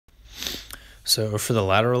So for the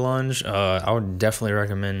lateral lunge, I would definitely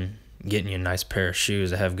recommend getting you a nice pair of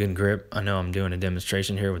shoes that have good grip. I know I'm doing a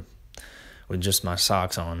demonstration here with just my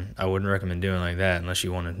socks on. I wouldn't recommend doing like that unless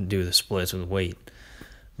you want to do the splits with weight.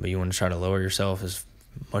 But you want to try to lower yourself as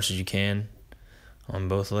much as you can on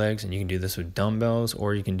both legs, and you can do this with dumbbells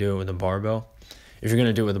or you can do it with a barbell. If you're going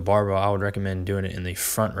to do it with a barbell, I would recommend doing it in the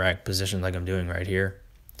front rack position like I'm doing right here,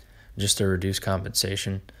 just to reduce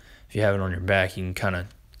compensation. If you have it on your back, you can kind of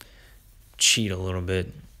cheat a little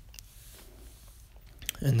bit.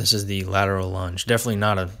 And this is the lateral lunge. Definitely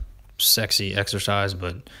not a sexy exercise,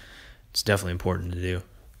 but it's definitely important to do.